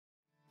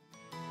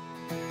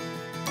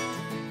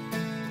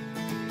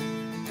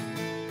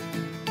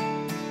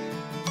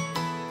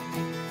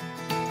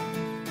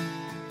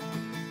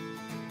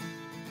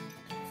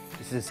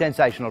This is a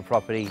sensational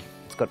property.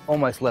 It's got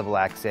almost level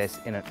access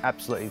in an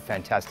absolutely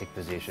fantastic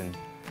position.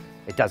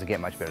 It doesn't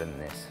get much better than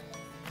this.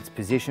 It's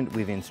positioned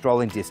within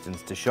strolling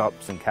distance to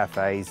shops and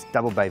cafes,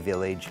 Double Bay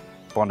Village,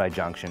 Bondi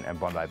Junction and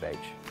Bondi Beach.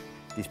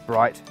 This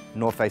bright,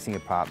 north-facing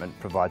apartment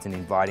provides an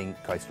inviting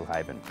coastal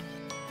haven.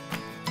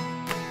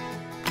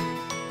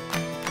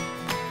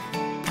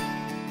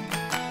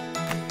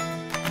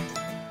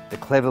 The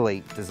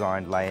cleverly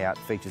designed layout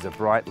features a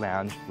bright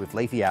lounge with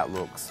leafy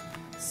outlooks,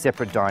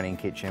 separate dining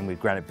kitchen with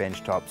granite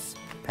bench tops,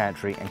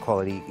 pantry and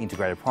quality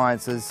integrated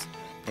appliances.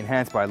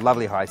 Enhanced by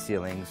lovely high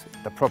ceilings,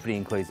 the property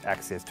includes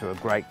access to a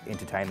great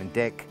entertainment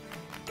deck,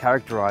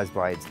 characterised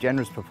by its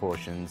generous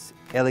proportions,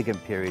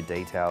 elegant period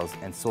details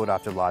and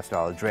sought-after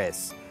lifestyle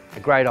address. A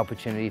great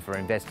opportunity for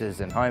investors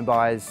and home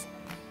buyers.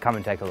 Come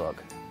and take a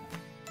look.